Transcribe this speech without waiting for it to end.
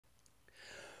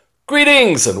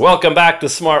Greetings and welcome back to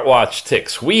Smartwatch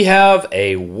Ticks. We have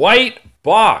a white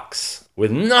box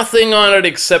with nothing on it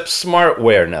except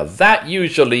smartware. Now that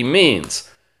usually means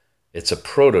it's a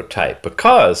prototype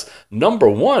because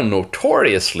No.1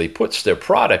 notoriously puts their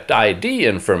product ID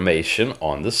information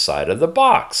on the side of the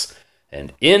box.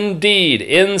 And indeed,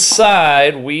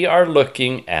 inside we are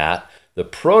looking at the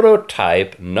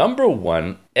prototype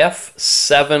No.1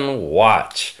 F7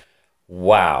 watch.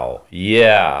 Wow,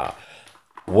 yeah.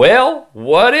 Well,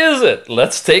 what is it?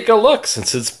 Let's take a look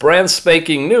since it's brand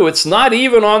spanking new. It's not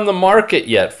even on the market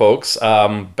yet, folks.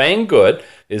 Banggood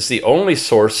is the only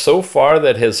source so far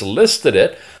that has listed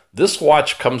it. This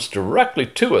watch comes directly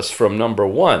to us from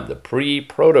No.1, the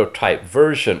pre-prototype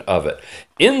version of it.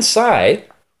 Inside,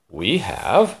 we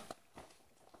have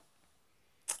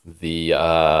the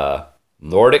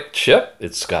Nordic chip.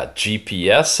 It's got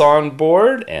GPS on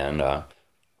board and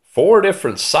 4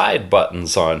 different side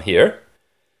buttons on here.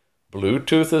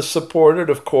 Bluetooth is supported,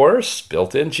 of course,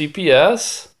 built-in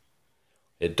GPS.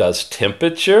 It does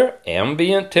temperature,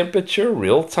 ambient temperature,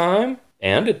 real-time,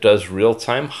 and it does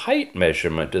real-time height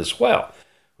measurement as well,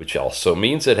 which also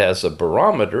means it has a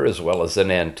barometer as well as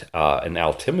an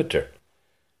altimeter.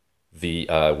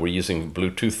 We're using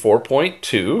Bluetooth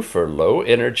 4.2 for low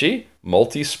energy,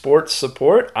 multi-sport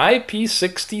support,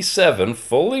 IP67,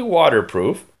 fully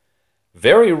waterproof,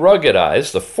 very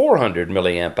ruggedized, the 400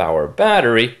 milliamp hour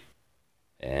battery,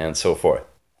 and so forth.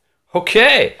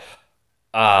 Okay,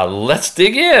 let's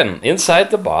dig in. Inside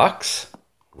the box,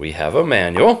 we have a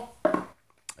manual,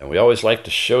 and we always like to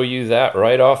show you that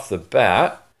right off the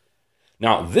bat.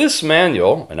 Now, this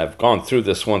manual, and I've gone through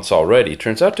this once already,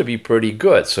 turns out to be pretty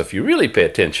good. So if you really pay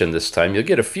attention this time, you'll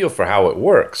get a feel for how it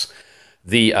works.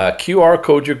 The QR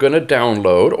code you're going to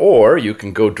download, or you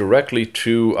can go directly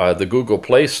to the Google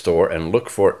Play Store and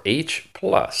look for H+.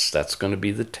 That's going to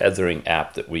be the tethering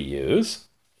app that we use.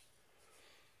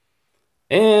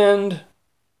 And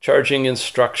charging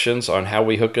instructions on how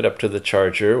we hook it up to the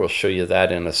charger. We'll show you that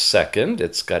in a second.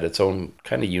 It's got its own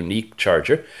kind of unique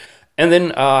charger. And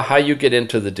then how you get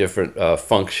into the different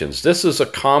functions. This is a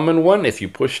common one. If you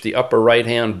push the upper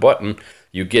right-hand button,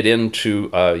 you get into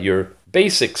your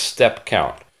basic step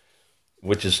count,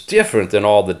 which is different than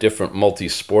all the different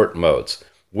multi-sport modes.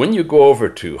 When you go over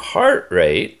to heart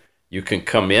rate, you can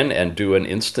come in and do an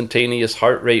instantaneous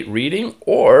heart rate reading,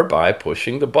 or by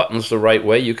pushing the buttons the right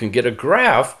way, you can get a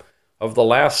graph of the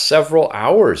last several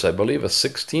hours. I believe a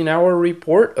 16-hour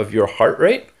report of your heart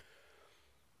rate.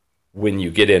 When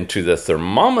you get into the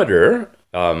thermometer,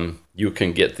 you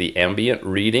can get the ambient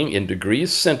reading in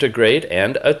degrees centigrade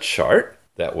and a chart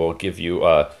that will give you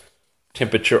a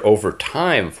temperature over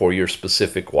time for your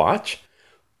specific watch.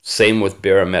 Same with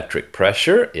barometric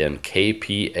pressure in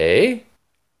kPa.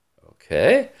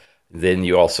 Okay. Then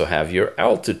you also have your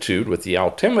altitude with the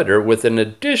altimeter with an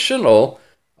additional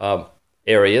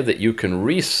area that you can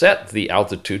reset the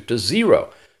altitude to 0.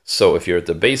 So if you're at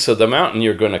the base of the mountain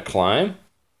you're going to climb,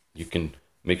 you can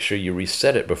make sure you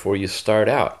reset it before you start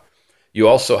out. You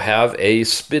also have a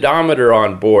speedometer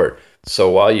on board. So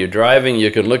while you're driving, you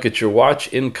can look at your watch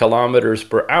in kilometers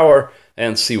per hour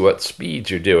and see what speed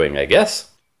you're doing, I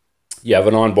guess. You have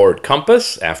an onboard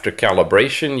compass. After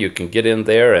calibration, you can get in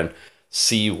there and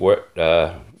see what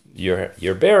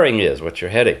your bearing is, what you're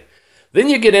heading. Then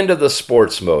you get into the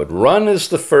sports mode. Run is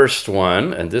the first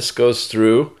one, and this goes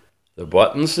through the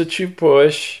buttons that you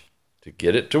push to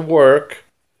get it to work.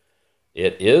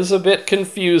 It is a bit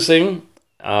confusing.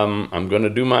 I'm going to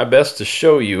do my best to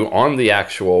show you on the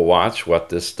actual watch what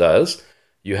this does.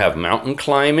 You have mountain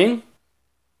climbing.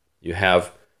 You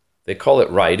have, they call it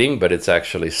riding, but it's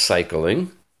actually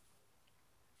cycling.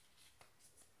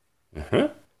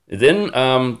 Then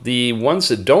the ones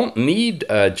that don't need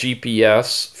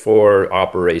GPS for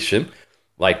operation,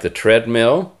 like the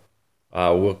treadmill,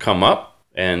 will come up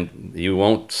and you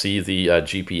won't see the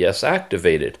GPS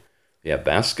activated. You have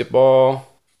basketball.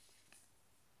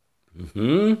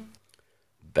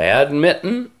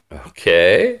 Badminton.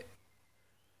 Okay.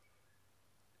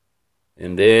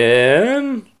 And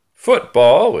then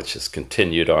football, which is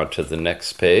continued on to the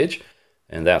next page.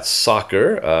 And that's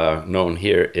soccer, known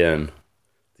here in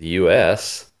the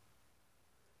US.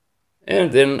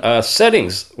 And then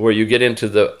settings, where you get into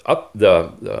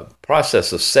the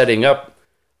process of setting up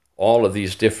all of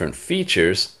these different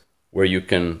features, where you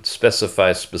can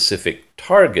specify specific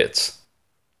targets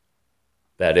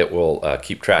that it will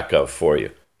keep track of for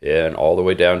you, and all the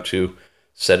way down to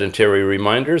sedentary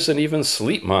reminders and even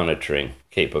sleep monitoring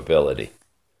capability.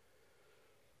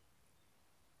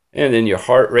 And then your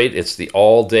heart rate, it's the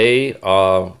all-day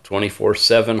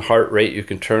 24/7 heart rate you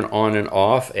can turn on and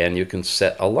off, and you can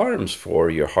set alarms for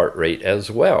your heart rate as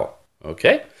well.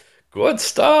 Okay, good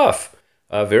stuff.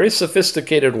 A very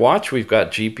sophisticated watch. We've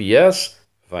got GPS,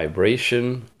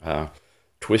 vibration,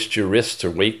 twist your wrist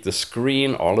to wake the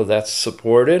screen. All of that's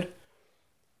supported.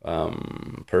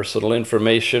 Personal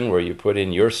information where you put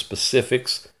in your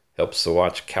specifics, helps the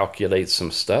watch calculate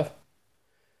some stuff.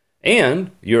 And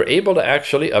you're able to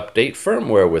actually update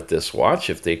firmware with this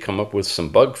watch if they come up with some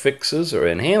bug fixes or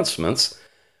enhancements.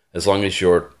 As long as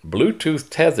you're Bluetooth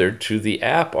tethered to the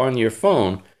app on your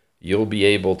phone, you'll be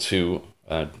able to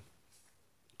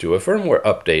do a firmware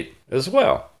update as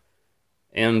well.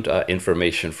 And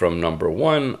information from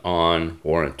No.1 on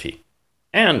warranty.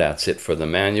 And that's it for the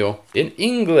manual in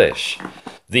English.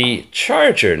 The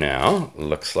charger now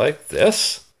looks like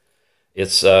this.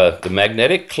 It's the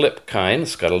magnetic clip kind.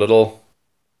 It's got a little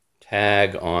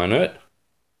tag on it.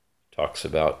 Talks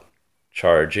about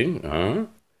charging.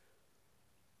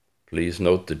 Please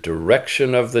note the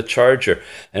direction of the charger.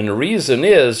 And the reason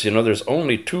is, you know, there's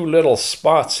only 2 little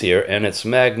spots here, and it's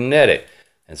magnetic.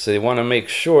 And so they want to make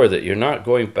sure that you're not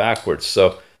going backwards.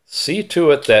 So see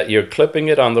to it that you're clipping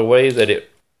it on the way that it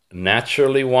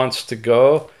naturally wants to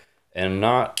go and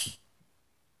not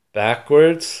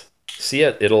backwards. See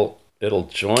it? It'll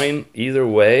join either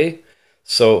way.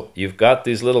 So you've got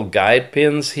these little guide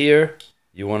pins here.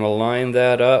 You want to line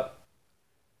that up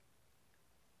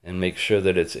and make sure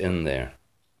that it's in there.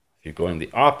 If you're going the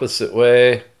opposite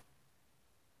way,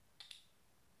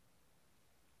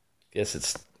 guess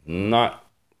it's not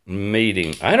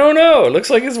mating. I don't know. It looks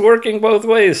like it's working both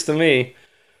ways to me.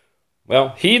 Well,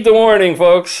 heed the warning,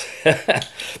 folks.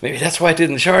 Maybe that's why it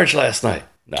didn't charge last night.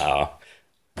 No.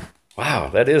 Wow,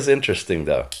 that is interesting,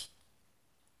 though.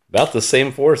 About the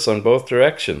same force on both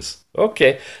directions.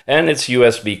 Okay, and it's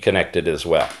USB connected as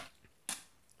well.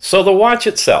 So the watch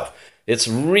itself, it's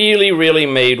really, really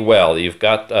made well. You've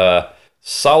got a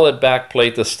solid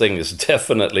backplate. This thing is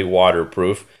definitely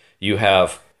waterproof. You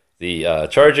have the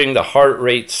charging, the heart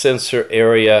rate sensor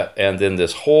area, and then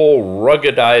this whole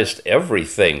ruggedized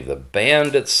everything. The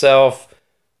band itself,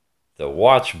 the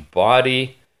watch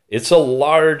body. It's a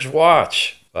large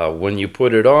watch. When you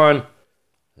put it on,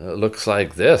 it looks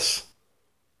like this.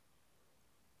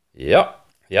 Yep.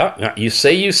 Yeah. Now, you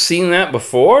say you've seen that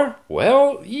before?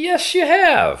 Well, yes, you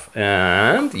have.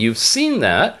 And you've seen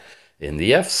that in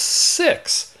the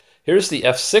F6. Here's the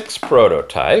F6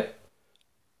 prototype.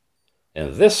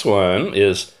 And this one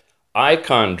is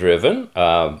icon-driven,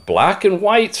 black and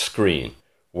white screen,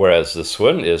 whereas this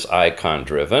one is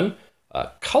icon-driven,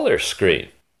 color screen.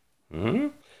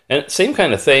 And same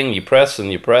kind of thing, you press and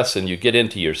you get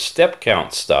into your step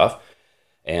count stuff,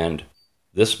 and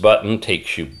this button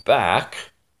takes you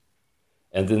back,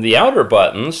 and then the outer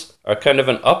buttons are kind of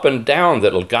an up and down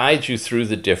that'll guide you through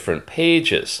the different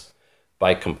pages.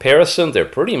 By comparison, they're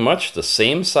pretty much the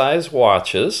same size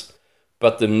watches,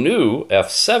 but the new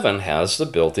F7 has the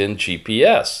built-in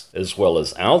GPS, as well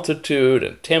as altitude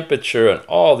and temperature and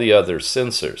all the other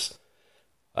sensors.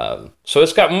 So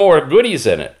it's got more goodies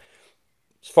in it.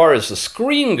 As far as the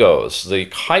screen goes, the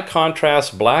high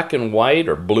contrast black and white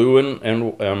or blue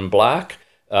and black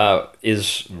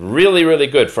is really, really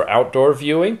good for outdoor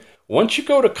viewing. Once you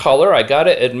go to color, I got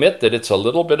to admit that it's a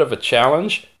little bit of a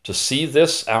challenge to see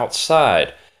this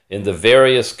outside in the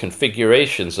various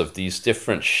configurations of these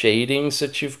different shadings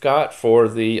that you've got for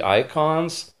the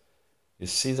icons. You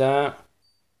see that?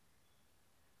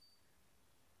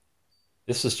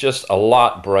 This is just a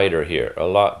lot brighter here, a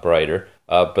lot brighter,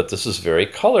 but this is very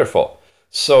colorful.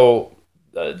 So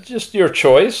just your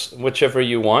choice, whichever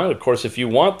you want. Of course, if you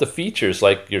want the features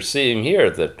like you're seeing here,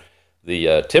 that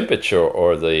the temperature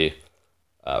or the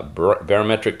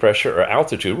barometric pressure or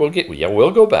altitude,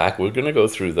 we'll go back. We're going to go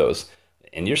through those.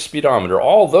 And your speedometer,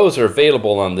 all those are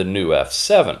available on the new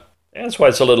F7. That's why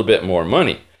it's a little bit more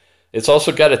money. It's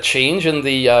also got a change in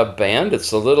the band.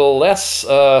 It's a little less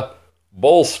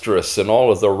bolsterous in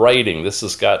all of the writing. This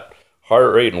has got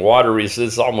heart rate and water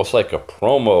resistance, almost like a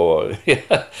promo.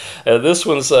 This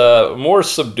one's more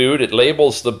subdued. It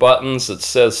labels the buttons. It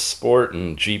says Sport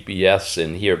and GPS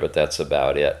in here, but that's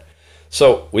about it.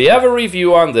 So we have a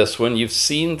review on this one. You've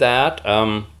seen that.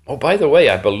 Oh, by the way,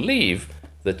 I believe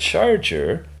the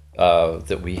charger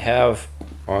that we have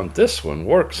on this one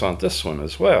works on this one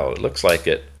as well. It looks like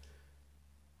it.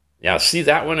 Yeah, see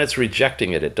that one? It's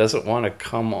rejecting it. It doesn't want to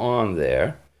come on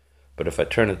there. But if I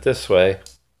turn it this way,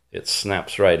 it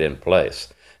snaps right in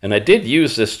place. And I did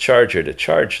use this charger to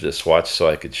charge this watch so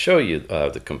I could show you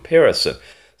the comparison.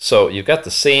 So you've got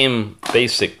the same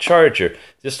basic charger,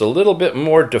 just a little bit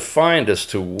more defined as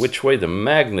to which way the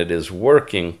magnet is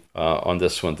working on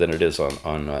this one than it is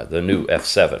on the new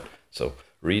F7. So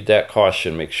read that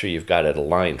caution, make sure you've got it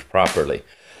aligned properly.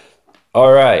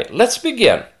 All right, let's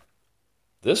begin.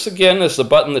 This again is the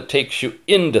button that takes you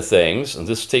into things, and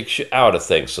this takes you out of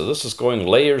things. So this is going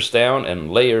layers down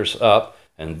and layers up,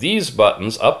 and these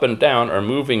buttons up and down are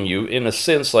moving you in a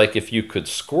sense like if you could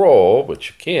scroll, which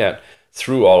you can't,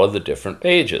 through all of the different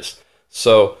pages.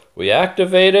 So we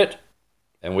activate it,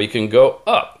 and we can go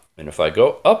up. And if I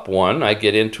go up one, I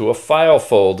get into a file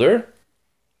folder,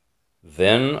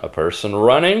 then a person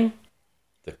running,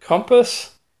 the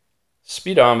compass,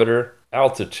 speedometer,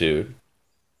 altitude,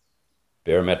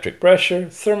 barometric pressure,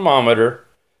 thermometer,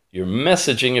 your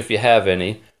messaging if you have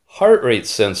any, heart rate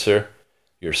sensor,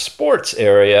 your sports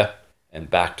area, and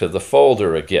back to the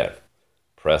folder again.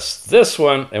 Press this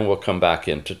one and we'll come back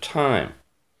into time.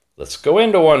 Let's go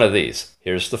into one of these.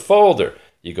 Here's the folder.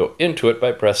 You go into it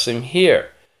by pressing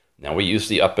here. Now we use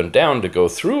the up and down to go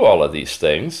through all of these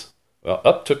things. Well,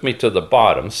 up took me to the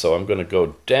bottom, so I'm going to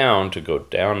go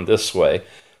down this way.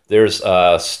 There's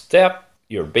a step,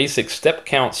 your basic step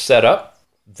count setup.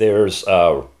 There's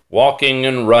walking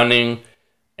and running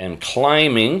and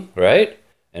climbing, right?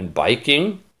 And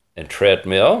biking and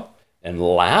treadmill and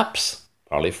laps,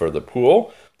 probably for the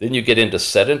pool. Then you get into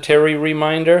sedentary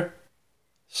reminder,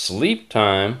 sleep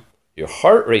time, your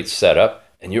heart rate setup,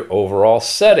 and your overall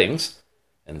settings.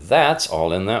 And that's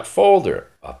all in that folder,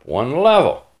 up one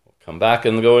level. We'll come back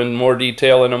and go in more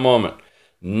detail in a moment.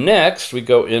 Next, we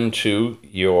go into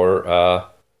your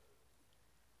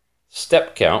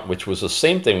step count, which was the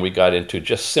same thing we got into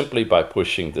just simply by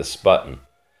pushing this button.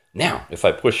 Now, if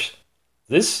I push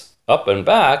this up and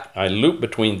back, I loop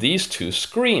between these two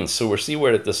screens. So see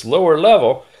we're at this lower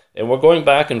level, and we're going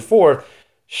back and forth,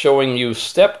 showing you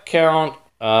step count,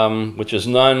 which is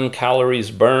none, calories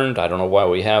burned, I don't know why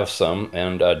we have some,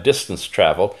 and distance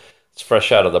traveled. It's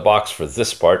fresh out of the box for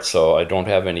this part, so I don't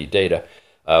have any data.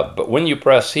 But when you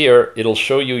press here, it'll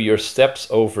show you your steps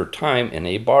over time in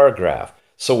a bar graph.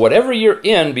 So whatever you're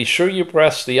in, be sure you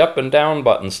press the up and down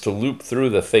buttons to loop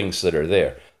through the things that are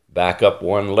there. Back up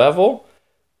one level,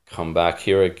 come back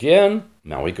here again.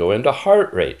 Now we go into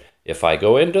heart rate. If I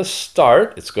go into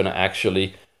start, it's going to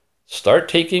actually start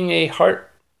taking a heart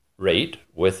rate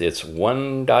with its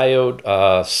one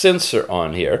diode sensor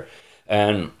on here.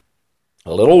 And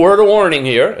a little word of warning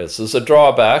here, this is a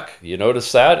drawback. You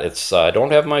notice that? I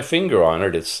don't have my finger on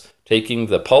it. It's taking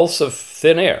the pulse of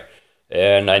thin air.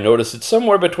 And I notice it's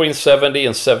somewhere between 70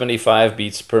 and 75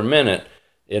 beats per minute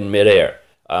in midair.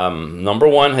 Number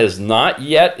one has not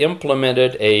yet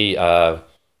implemented a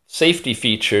safety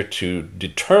feature to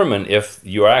determine if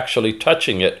you're actually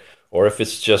touching it or if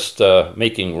it's just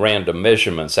making random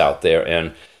measurements out there.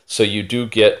 And so you do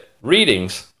get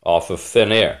readings off of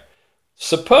thin air.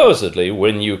 Supposedly,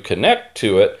 when you connect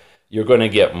to it, you're going to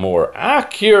get more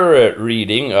accurate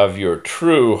reading of your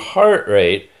true heart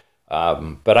rate.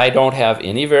 But I don't have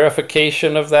any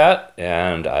verification of that,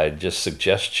 and I just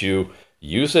suggest you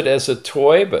use it as a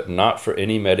toy, but not for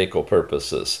any medical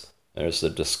purposes. There's the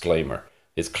disclaimer.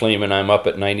 It's claiming I'm up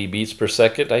at 90 beats per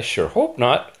second. I sure hope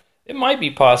not. It might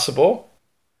be possible.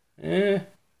 I'm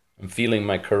feeling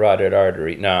my carotid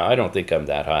artery. No, I don't think I'm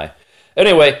that high.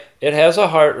 Anyway, it has a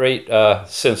heart rate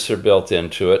sensor built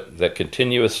into it that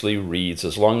continuously reads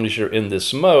as long as you're in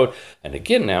this mode. And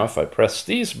again, now, if I press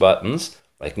these buttons,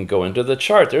 I can go into the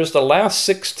chart. There's the last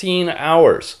 16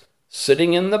 hours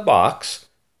sitting in the box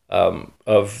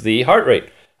of the heart rate.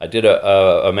 I did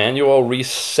a manual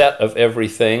reset of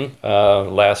everything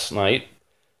last night,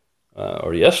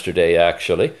 or yesterday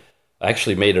actually. I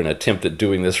actually made an attempt at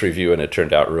doing this review and it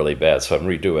turned out really bad, so I'm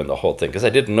redoing the whole thing because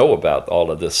I didn't know about all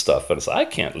of this stuff. And I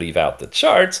can't leave out the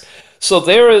charts. So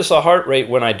there is a heart rate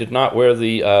when I did not wear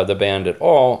the band at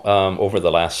all over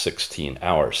the last 16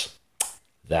 hours.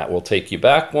 That will take you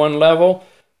back one level,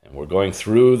 and we're going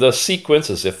through the sequence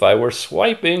as if I were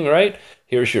swiping, right?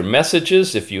 Here's your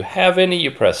messages. If you have any,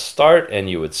 you press start and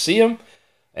you would see them,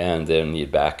 and then you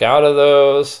back out of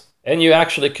those, and you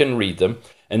actually can read them.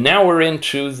 And now we're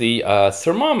into the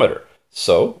thermometer.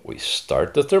 So we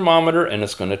start the thermometer, and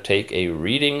it's going to take a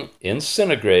reading in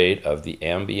centigrade of the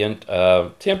ambient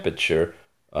temperature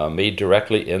made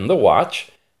directly in the watch.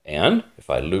 And if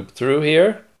I loop through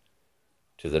here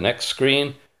to the next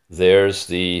screen, there's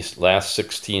the last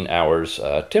 16 hours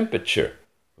temperature.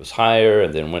 It was higher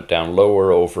and then went down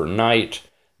lower overnight.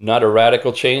 Not a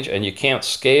radical change, and you can't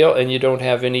scale, and you don't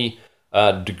have any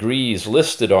degrees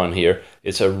listed on here.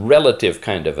 It's a relative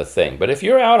kind of a thing. But if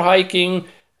you're out hiking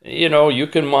You know, you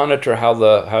can monitor how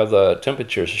the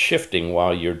temperature is shifting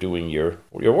while you're doing your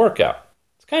workout.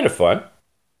 It's kind of fun,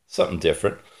 something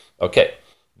different. Okay,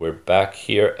 we're back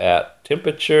here at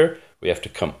temperature. We have to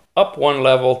come up one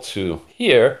level to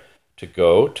here to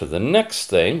go to the next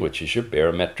thing, which is your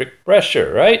barometric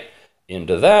pressure, right?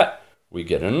 Into that, we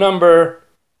get a number.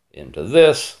 Into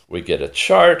this, we get a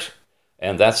chart.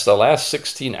 And that's the last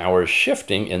 16 hours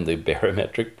shifting in the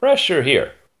barometric pressure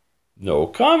here. No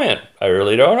comment. I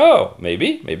really don't know.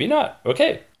 Maybe, maybe not.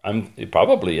 Okay, it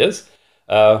probably is.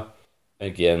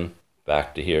 Again,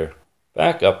 back to here.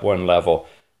 Back up one level.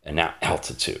 And now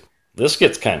altitude. This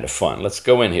gets kind of fun. Let's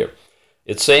go in here.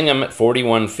 It's saying I'm at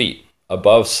 41 feet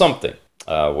above something,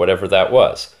 whatever that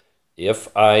was.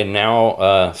 If I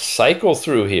now cycle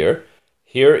through here,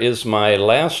 here is my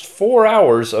last 4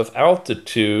 hours of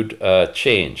altitude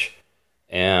change.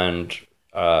 And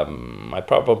I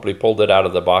probably pulled it out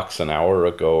of the box an hour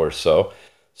ago or so.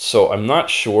 So I'm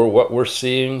not sure what we're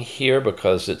seeing here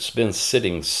because it's been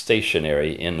sitting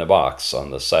stationary in the box on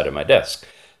the side of my desk.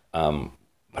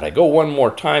 But I go one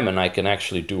more time and I can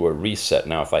actually do a reset.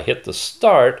 Now, if I hit the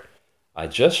start, I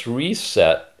just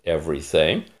reset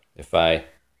everything. If I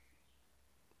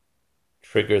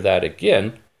trigger that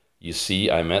again, you see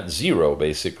I'm at 0,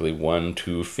 basically 1,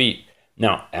 2 feet.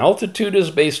 Now, altitude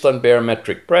is based on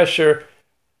barometric pressure,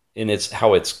 and it's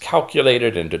how it's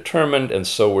calculated and determined, and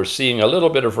so we're seeing a little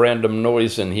bit of random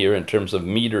noise in here in terms of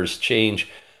meters change.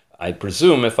 I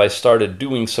presume if I started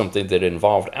doing something that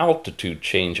involved altitude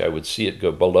change, I would see it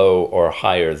go below or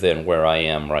higher than where I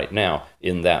am right now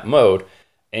in that mode,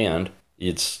 and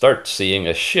you'd start seeing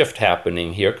a shift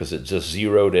happening here because it just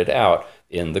zeroed it out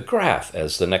in the graph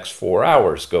as the next 4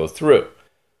 hours go through.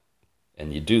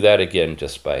 And you do that again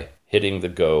just by hitting the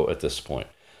go at this point.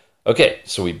 Okay,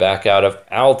 so we back out of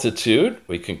altitude.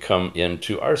 We can come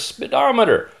into our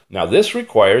speedometer. Now this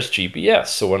requires GPS.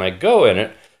 So when I go in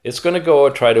it, it's going to go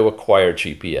and try to acquire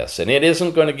GPS. And it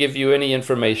isn't going to give you any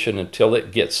information until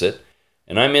it gets it.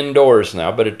 And I'm indoors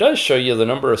now, but it does show you the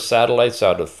number of satellites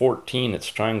out of 14 it's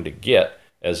trying to get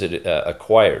as it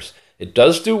acquires. It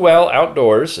does do well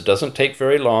outdoors. It doesn't take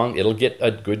very long. It'll get a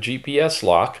good GPS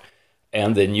lock,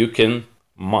 and then you can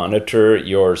monitor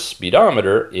your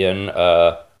speedometer in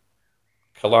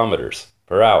kilometers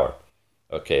per hour.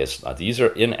 Okay, these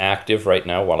are inactive right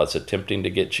now while it's attempting to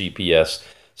get GPS,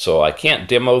 so I can't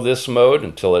demo this mode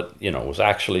until it was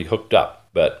actually hooked up,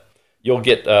 but you'll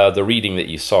get the reading that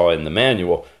you saw in the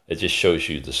manual. It just shows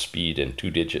you the speed in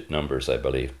 2-digit numbers, I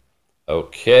believe.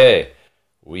 Okay,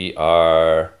 we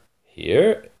are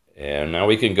here, and now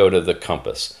we can go to the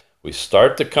compass. We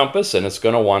start the compass, and it's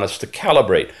going to want us to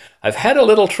calibrate. I've had a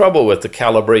little trouble with the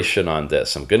calibration on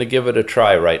this. I'm going to give it a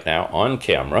try right now on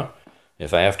camera.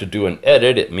 If I have to do an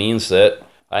edit, it means that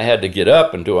I had to get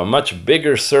up and do a much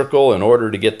bigger circle in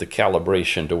order to get the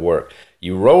calibration to work.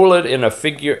 You roll it in a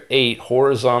figure 8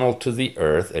 horizontal to the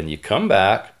earth, and you come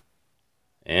back,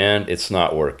 and it's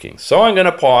not working. So I'm going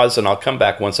to pause, and I'll come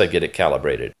back once I get it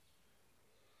calibrated.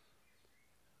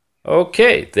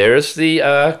 Okay, there's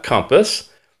the compass.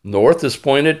 North is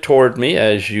pointed toward me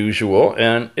as usual,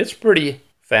 and it's pretty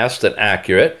fast and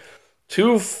accurate.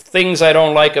 Two things I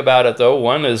don't like about it, though.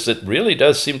 One is it really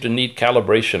does seem to need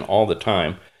calibration all the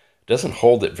time. It doesn't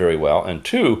hold it very well. And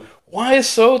two, why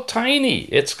so tiny?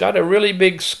 It's got a really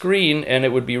big screen, and it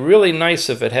would be really nice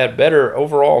if it had better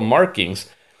overall markings.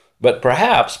 But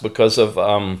perhaps because of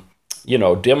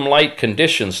dim light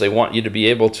conditions, they want you to be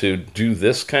able to do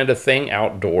this kind of thing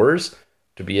outdoors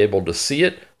to be able to see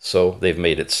it, so they've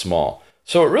made it small.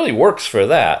 So it really works for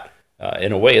that.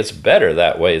 In a way, it's better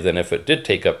that way than if it did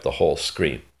take up the whole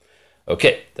screen.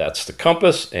 Okay, that's the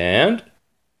compass, and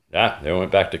there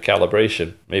went back to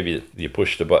calibration. Maybe you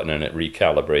push the button and it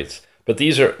recalibrates. But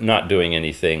these are not doing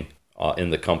anything in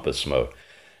the compass mode.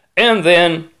 And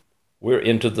then we're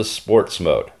into the sports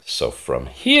mode. So from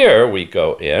here we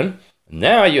go in.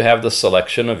 Now you have the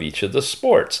selection of each of the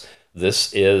sports.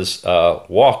 This is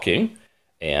walking,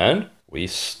 and we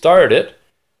start it,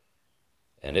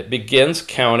 and it begins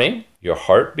counting your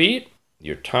heartbeat,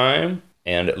 your time,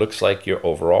 and it looks like your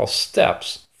overall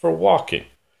steps for walking.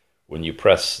 When you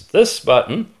press this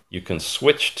button, you can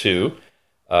switch to,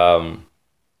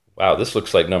 wow, this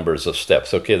looks like numbers of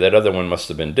steps. Okay, that other one must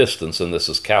have been distance, and this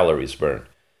is calories burned.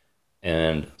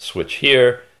 And switch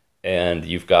here, and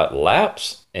you've got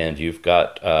laps, and you've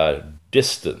got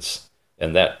distance.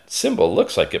 And that symbol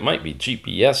looks like it might be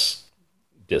GPS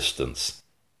distance.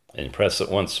 And you press it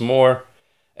once more,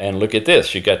 and look at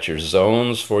this. You got your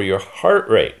zones for your heart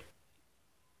rate.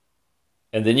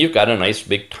 And then you've got a nice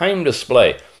big time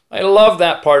display. I love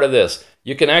that part of this.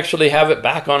 you can actually have it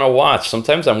back on a watch.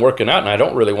 Sometimes I'm working out and I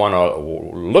don't really want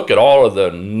to look at all of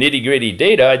the nitty-gritty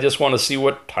data. I just want to see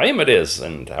what time it is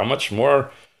and how much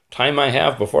more time I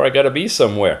have before I got to be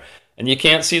somewhere. And you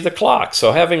can't see the clock.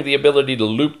 So having the ability to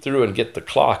loop through and get the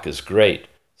clock is great.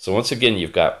 So once again,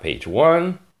 you've got page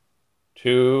 1,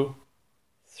 2,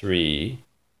 3,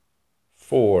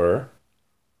 4,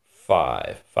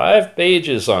 5. 5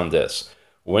 pages on this.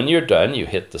 When you're done, you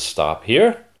hit the stop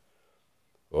here.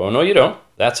 Oh, no, you don't.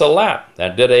 That's a lap.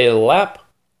 That did a lap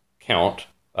count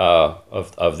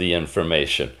of the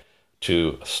information.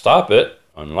 To stop it,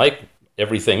 unlike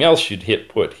everything else you'd hit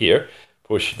put here,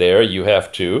 push there, you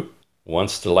have to,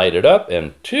 once to light it up,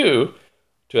 and 2,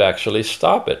 to actually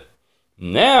stop it.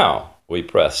 Now we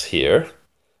press here,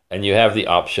 and you have the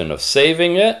option of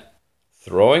saving it,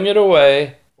 throwing it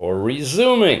away, or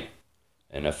resuming.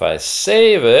 And if I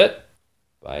save it,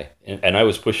 and I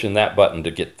was pushing that button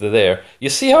to get to there. You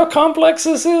see how complex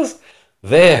this is?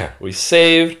 There, we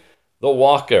saved the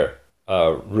walker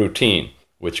routine,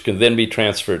 which can then be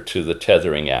transferred to the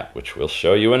tethering app, which we'll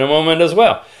show you in a moment as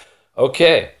well.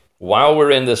 Okay, while we're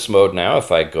in this mode now,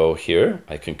 if I go here,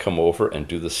 I can come over and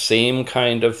do the same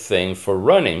kind of thing for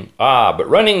running. But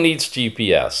running needs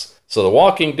GPS. So the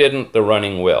walking didn't, the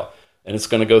running will. And it's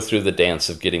going to go through the dance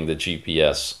of getting the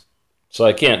GPS. So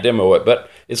I can't demo it, but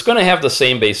it's going to have the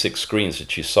same basic screens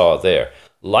that you saw there.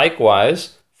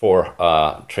 Likewise, for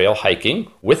trail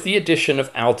hiking, with the addition of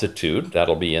altitude,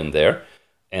 that'll be in there,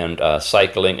 and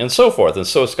cycling, and so forth. And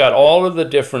so it's got all of the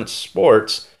different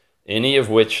sports, any of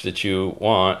which that you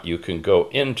want, you can go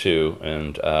into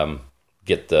and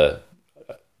get the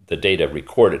data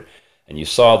recorded. And you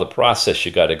saw the process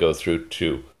you got to go through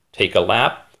to take a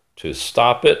lap, to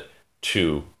stop it,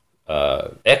 to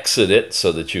exit it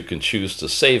so that you can choose to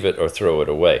save it or throw it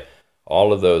away.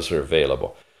 All of those are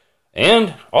available.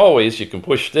 And always you can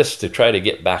push this to try to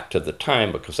get back to the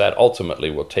time, because that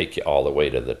ultimately will take you all the way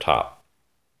to the top.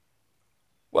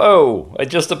 Whoa, I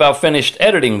just about finished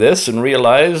editing this and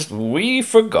realized we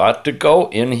forgot to go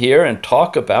in here and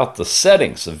talk about the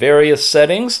settings, the various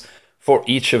settings for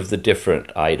each of the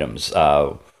different items.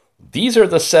 These are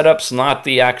the setups, not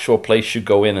the actual place you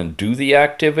go in and do the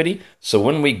activity. So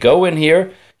when we go in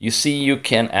here, you see you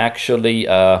can actually,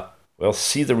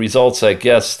 see the results, I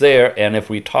guess, there. And if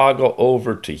we toggle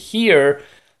over to here,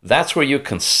 that's where you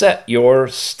can set your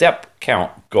step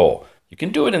count goal. You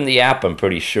can do it in the app, I'm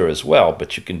pretty sure, as well,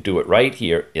 but you can do it right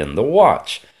here in the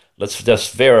watch. Let's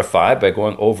just verify by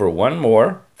going over one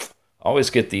more. Always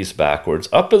get these backwards.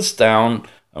 Up is down.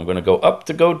 I'm going to go up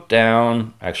to go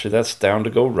down. Actually, that's down to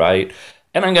go right.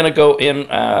 And I'm going to go in,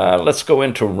 let's go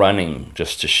into running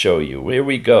just to show you. Here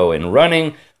we go. In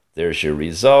running, there's your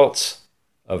results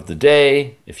of the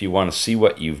day if you want to see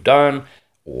what you've done.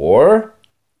 Or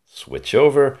switch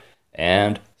over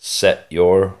and set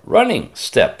your running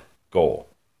step goal.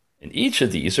 And each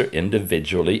of these are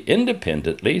individually,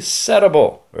 independently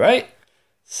settable, right?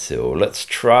 So let's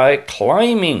try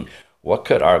climbing. What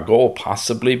could our goal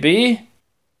possibly be?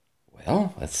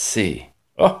 Well, let's see.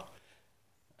 Okay.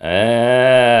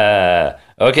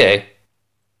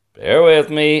 Bear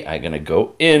with me. I'm going to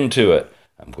go into it.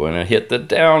 I'm going to hit the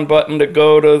down button to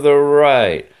go to the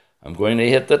right. I'm going to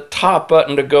hit the top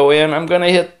button to go in. I'm going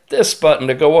to hit this button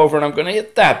to go over, and I'm going to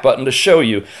hit that button to show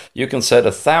you. You can set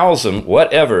 1,000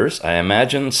 whatevers, I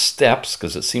imagine steps,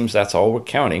 because it seems that's all we're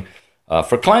counting,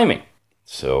 for climbing.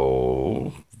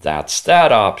 So that's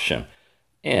that option.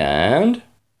 And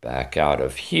back out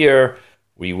of here,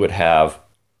 we would have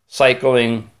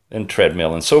cycling and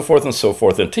treadmill and so forth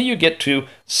until you get to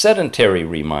sedentary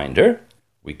reminder.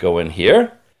 We go in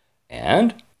here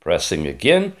and pressing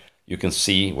again, you can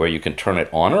see where you can turn it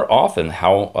on or off and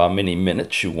how many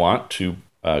minutes you want to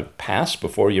pass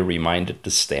before you're reminded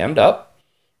to stand up.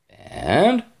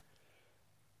 And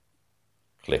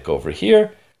click over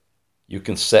here. You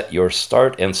can set your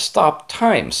start and stop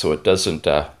time so it doesn't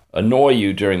annoy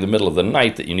you during the middle of the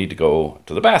night that you need to go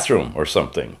to the bathroom or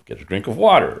something, get a drink of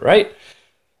water, right?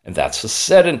 And that's the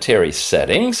sedentary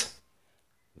settings.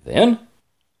 Then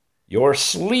your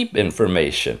sleep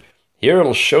information. Here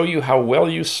it'll show you how well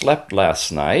you slept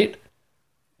last night.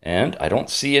 And I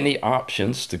don't see any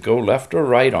options to go left or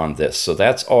right on this. So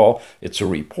that's all. It's a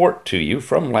report to you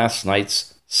from last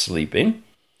night's sleeping.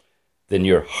 Then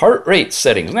your heart rate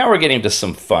settings. Now we're getting to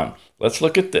some fun. Let's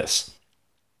look at this.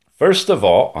 First of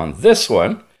all, on this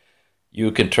one, you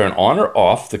can turn on or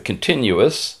off the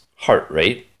continuous heart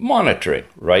rate monitoring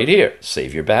right here.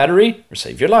 Save your battery or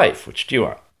save your life. Which do you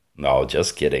want? No,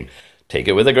 just kidding. take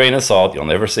it with a grain of salt. You'll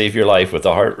never save your life with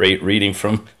the heart rate reading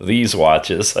from these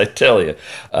watches, I tell you.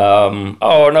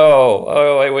 Oh no,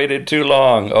 oh, I waited too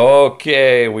long.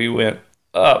 Okay, we went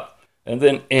up and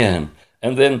then in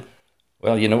and then,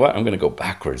 well, you know what? I'm going to go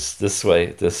backwards, this way,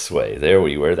 this way. There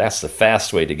we were. That's the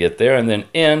fast way to get there. And then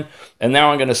in, and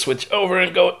now I'm going to switch over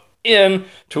and go in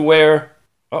to where,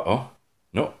 no,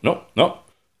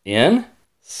 in,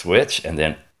 switch, and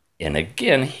then in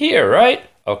again here, right?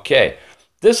 Okay,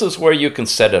 this is where you can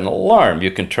set an alarm. You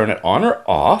can turn it on or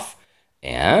off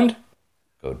and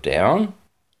go down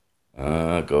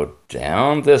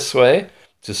this way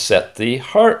to set the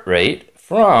heart rate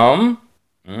from,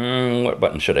 what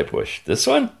button should I push? This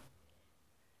one?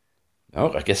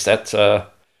 No, I guess that's the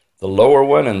lower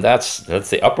one, and that's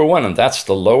the upper one, and that's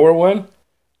the lower one.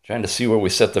 Trying to see where we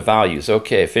set the values.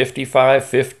 Okay, 55,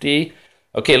 50.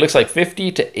 Okay, it looks like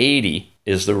 50 to 80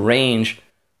 is the range.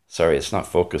 Sorry, it's not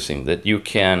focusing. That you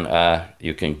can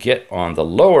get on the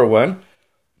lower one.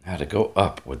 Now to go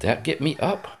up. Would that get me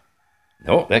up?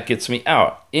 No, that gets me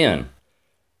out. In.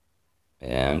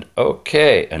 And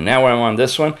okay, and now I'm on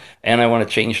this one, and I want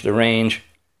to change the range,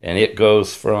 and it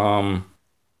goes from,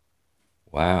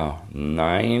 wow,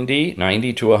 90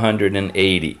 to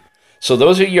 180. So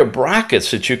those are your brackets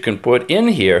that you can put in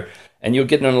here, and you'll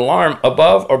get an alarm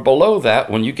above or below that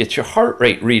when you get your heart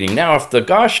rate reading. Now, if the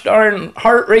gosh darn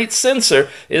heart rate sensor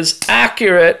is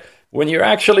accurate when you're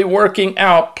actually working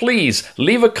out, please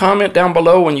leave a comment down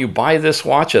below when you buy this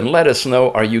watch and let us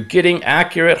know, are you getting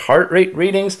accurate heart rate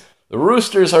readings? The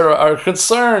roosters are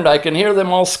concerned. I can hear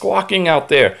them all squawking out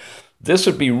there. This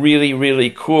would be really, really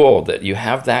cool that you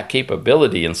have that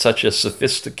capability in such a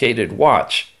sophisticated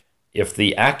watch if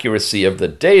the accuracy of the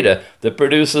data that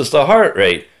produces the heart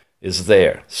rate is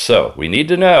there. So we need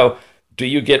to know, do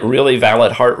you get really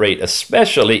valid heart rate,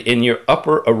 especially in your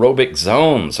upper aerobic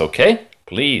zones, okay?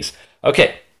 Please.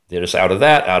 Okay, get us out of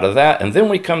that, and then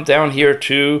we come down here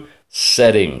to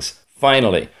settings.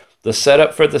 Finally, the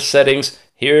setup for the settings.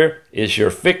 Here is your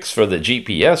fix for the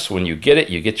GPS. When you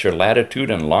get your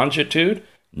latitude and longitude.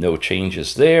 No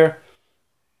changes there.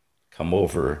 Come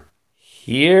over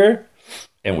here,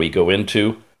 and we go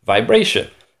into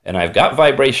vibration. And I've got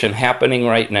vibration happening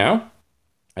right now.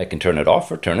 I can turn it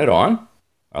off or turn it on.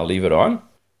 I'll leave it on.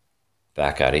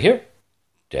 Back out of here,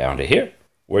 down to here,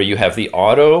 where you have the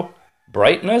auto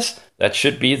brightness. That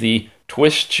should be the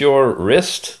twist your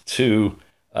wrist to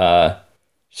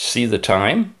see the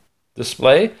time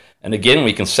display. And again,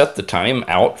 we can set the time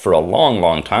out for a long,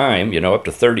 long time, up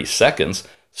to 30 seconds.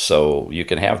 So you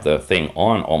can have the thing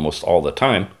on almost all the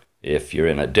time if you're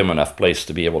in a dim enough place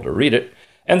to be able to read it.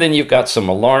 And then you've got some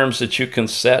alarms that you can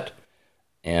set.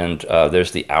 And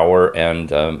there's the hour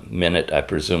and minute, I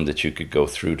presume, that you could go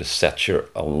through to set your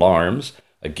alarms.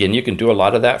 Again, you can do a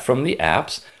lot of that from the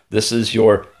apps. This is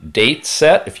your date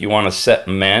set. If you want to set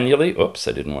manually, oops,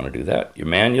 I didn't want to do that. You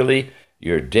manually,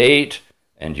 your date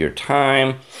and your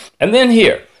time. And then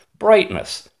here,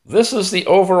 brightness. This is the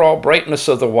overall brightness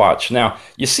of the watch. Now,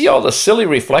 you see all the silly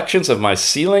reflections of my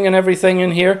ceiling and everything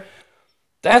in here?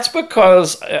 That's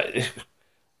because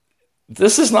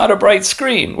this is not a bright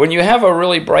screen. When you have a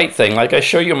really bright thing, like I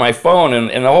show you my phone,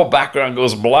 and the whole background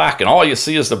goes black, and all you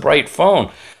see is the bright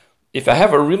phone. If I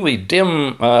have a really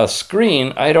dim screen,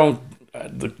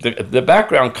 the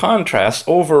background contrast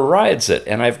overrides it,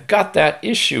 and I've got that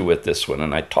issue with this one,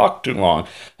 and I talked too long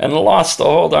and lost the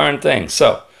whole darn thing.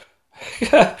 So,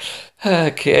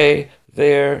 okay,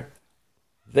 there.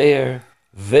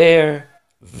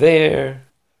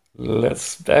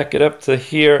 Let's back it up to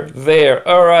here, there.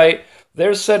 All right,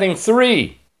 they're setting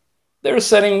 3. They're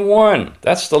setting 1.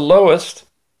 That's the lowest,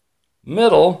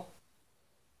 middle,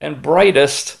 and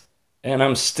brightest. And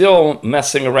I'm still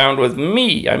messing around with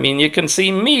me. I mean, you can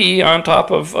see me on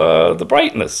top of the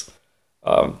brightness.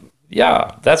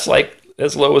 Yeah, that's like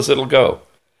as low as it'll go.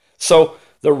 So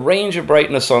the range of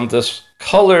brightness on this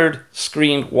colored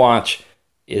screened watch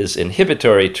is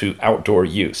inhibitory to outdoor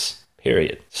use,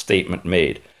 period. Statement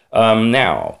made.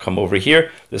 Now, come over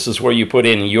here. This is where you put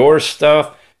in your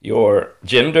stuff, your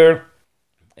gender,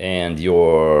 and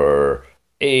your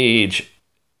age,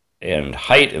 and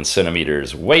height in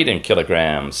centimeters, weight in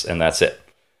kilograms, and that's it.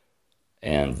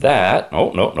 And that,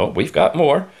 oh, no, we've got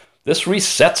more. This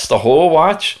resets the whole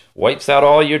watch, wipes out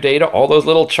all your data, all those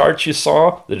little charts you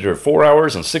saw that are 4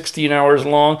 hours and 16 hours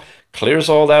long, clears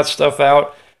all that stuff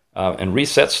out, and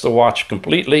resets the watch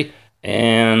completely.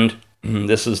 And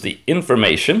this is the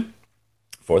information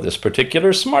for this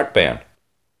particular smart band.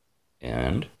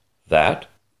 And that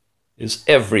is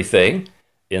everything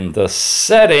in the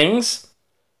settings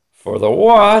for the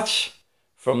watch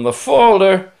from the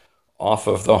folder off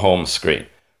of the home screen.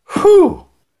 Whew!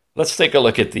 Let's take a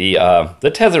look at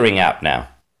the tethering app now.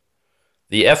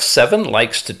 The F7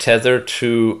 likes to tether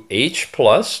to H+,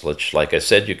 which, like I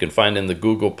said, you can find in the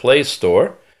Google Play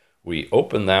Store. We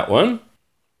open that one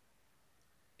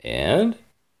and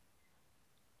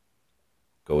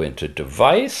go into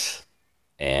Device,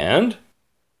 and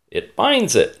it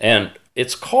binds it. And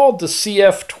it's called the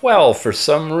CF12 for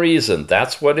some reason.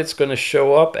 That's what it's going to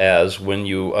show up as when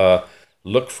you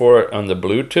look for it on the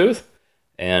Bluetooth.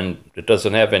 And it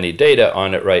doesn't have any data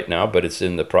on it right now, but it's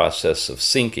in the process of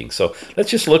syncing. So let's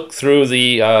just look through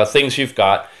the things you've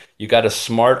got. You got a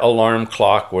smart alarm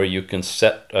clock where you can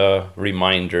set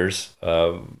reminders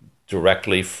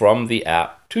directly from the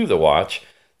app to the watch.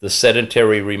 The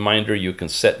sedentary reminder, you can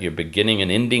set your beginning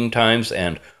and ending times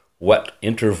and what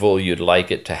interval you'd like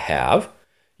it to have.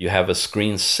 You have a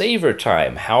screensaver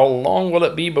time. How long will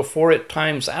it be before it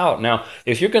times out? Now,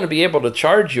 if you're going to be able to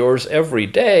charge yours every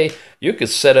day, you could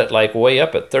set it like way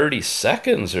up at 30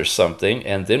 seconds or something,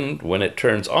 and then when it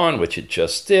turns on, which it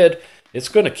just did, it's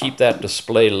going to keep that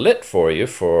display lit for you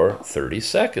for 30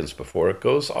 seconds before it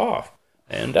goes off.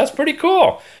 And that's pretty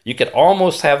cool. You could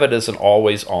almost have it as an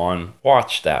always-on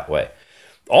watch that way.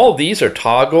 All these are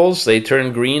toggles. They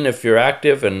turn green if you're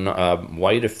active and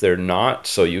white if they're not.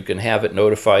 So you can have it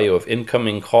notify you of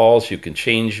incoming calls. You can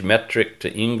change metric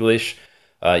to English.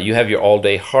 You have your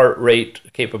all-day heart rate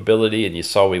capability, and you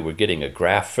saw we were getting a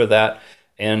graph for that.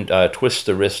 And twist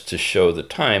the wrist to show the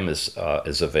time is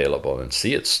available. And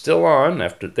see, it's still on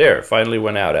after there. It finally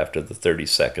went out after the 30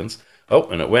 seconds. Oh,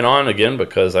 and it went on again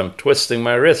because I'm twisting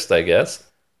my wrist, I guess.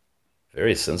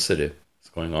 Very sensitive. It's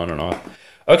going on and off.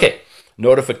 Okay.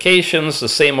 Notifications, the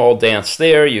same old dance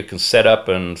there. You can set up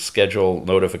and schedule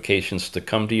notifications to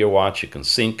come to your watch. You can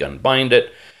sync, unbind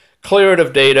it, clear it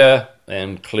of data,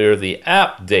 and clear the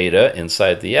app data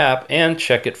inside the app, and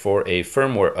check it for a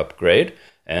firmware upgrade.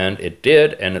 And it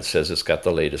did, and it says it's got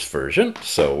the latest version,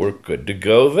 so we're good to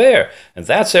go there. And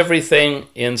that's everything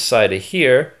inside of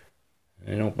here.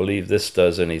 I don't believe this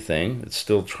does anything. It's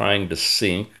still trying to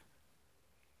sync.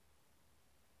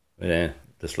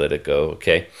 Just let it go,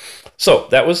 okay. So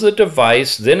that was the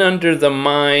device. Then under the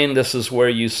Mine, this is where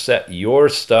you set your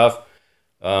stuff.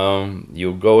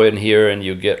 You go in here and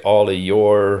you get all of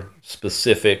your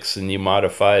specifics and you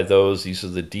modify those. These are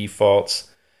the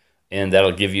defaults. And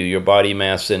that'll give you your body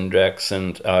mass index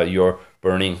and your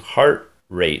burning heart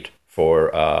rate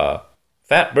for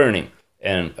fat burning.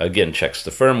 And again, checks the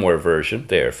firmware version.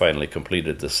 There, finally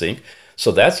completed the sync.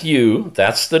 So that's you,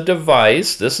 that's the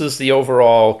device. This is the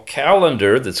overall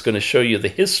calendar that's going to show you the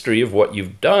history of what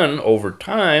you've done over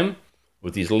time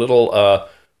with these little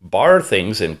bar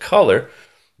things in color,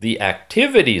 the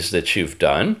activities that you've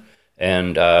done.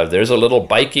 And there's a little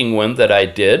biking one that I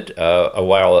did a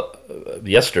while,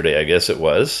 yesterday I guess it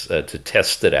was, to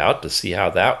test it out to see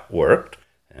how that worked.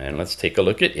 And let's take a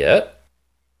look at it.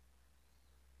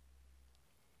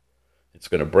 It's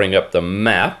going to bring up the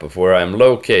map of where I'm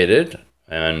located,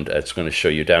 and it's going to show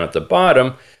you down at the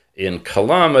bottom in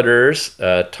kilometers,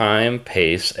 time,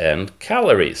 pace, and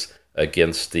calories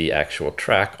against the actual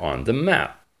track on the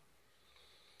map.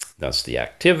 That's the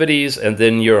activities, and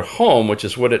then your home, which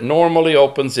is what it normally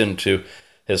opens into,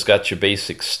 has got your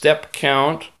basic step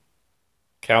count,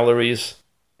 calories,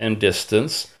 and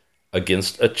distance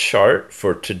against a chart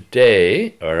for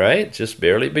today, all right, just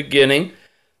barely beginning.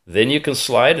 Then you can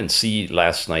slide and see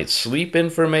last night's sleep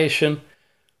information,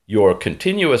 your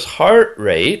continuous heart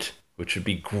rate, which would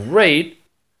be great.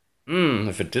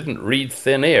 If it didn't read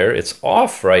thin air, it's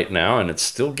off right now and it's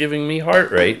still giving me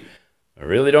heart rate. I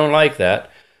really don't like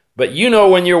that. But you know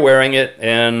when you're wearing it,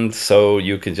 and so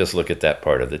you can just look at that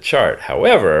part of the chart.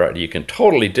 However, you can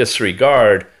totally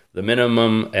disregard the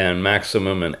minimum and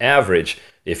maximum and average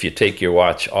if you take your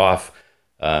watch off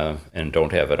and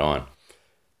don't have it on.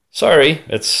 Sorry,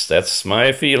 that's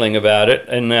my feeling about it,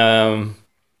 and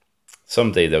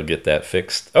someday they'll get that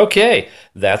fixed. Okay,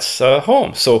 that's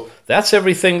home. So that's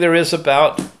everything there is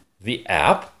about the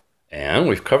app, and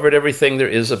we've covered everything there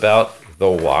is about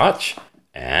the watch.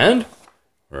 And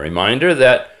a reminder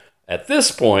that at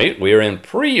this point, we are in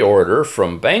pre-order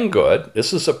from Banggood.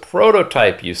 This is a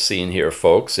prototype you've seen here,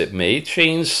 folks. It may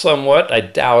change somewhat. I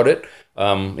doubt it.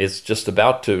 It's just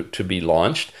about to be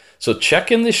launched. So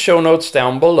check in the show notes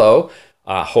down below.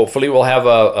 Hopefully we'll have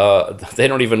they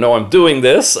don't even know I'm doing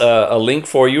this, a link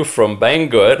for you from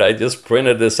Banggood. I just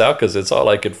printed this out because it's all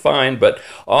I could find. But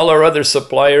all our other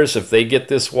suppliers, if they get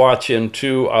this watch in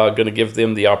too, are going to give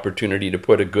them the opportunity to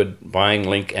put a good buying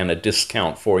link and a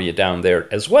discount for you down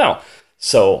there as well.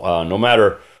 So no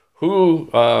matter who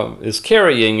is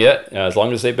carrying it. As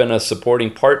long as they've been a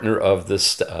supporting partner of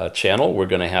this channel, we're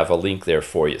going to have a link there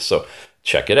for you. So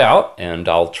check it out, and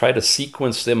I'll try to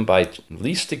sequence them by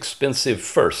least expensive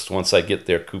first once I get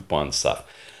their coupon stuff.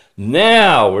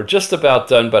 Now, we're just about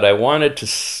done, but I wanted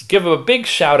to give a big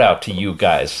shout out to you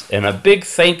guys and a big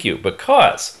thank you,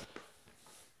 because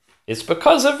it's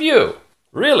because of you,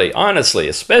 really, honestly,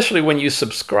 especially when you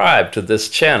subscribe to this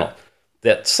channel,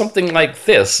 that something like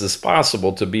this is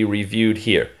possible to be reviewed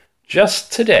here.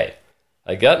 Just today,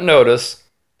 I got notice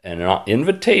and an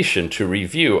invitation to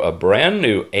review a brand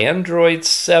new Android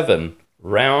 7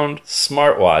 round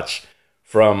smartwatch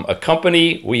from a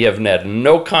company we have had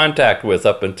no contact with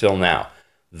up until now.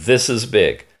 This is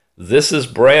big. This is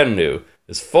brand new.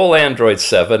 It's full Android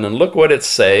 7, and look what it's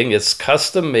saying. It's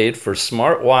custom made for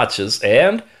smartwatches,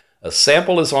 and a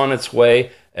sample is on its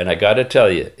way, and I got to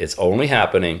tell you, it's only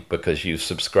happening because you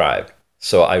subscribed.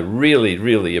 So I really,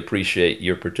 really appreciate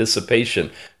your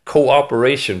participation,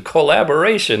 cooperation,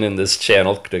 collaboration in this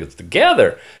channel.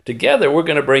 Together, we're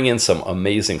going to bring in some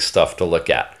amazing stuff to look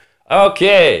at.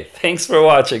 Okay, thanks for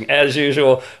watching. As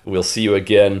usual, we'll see you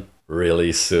again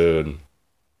really soon.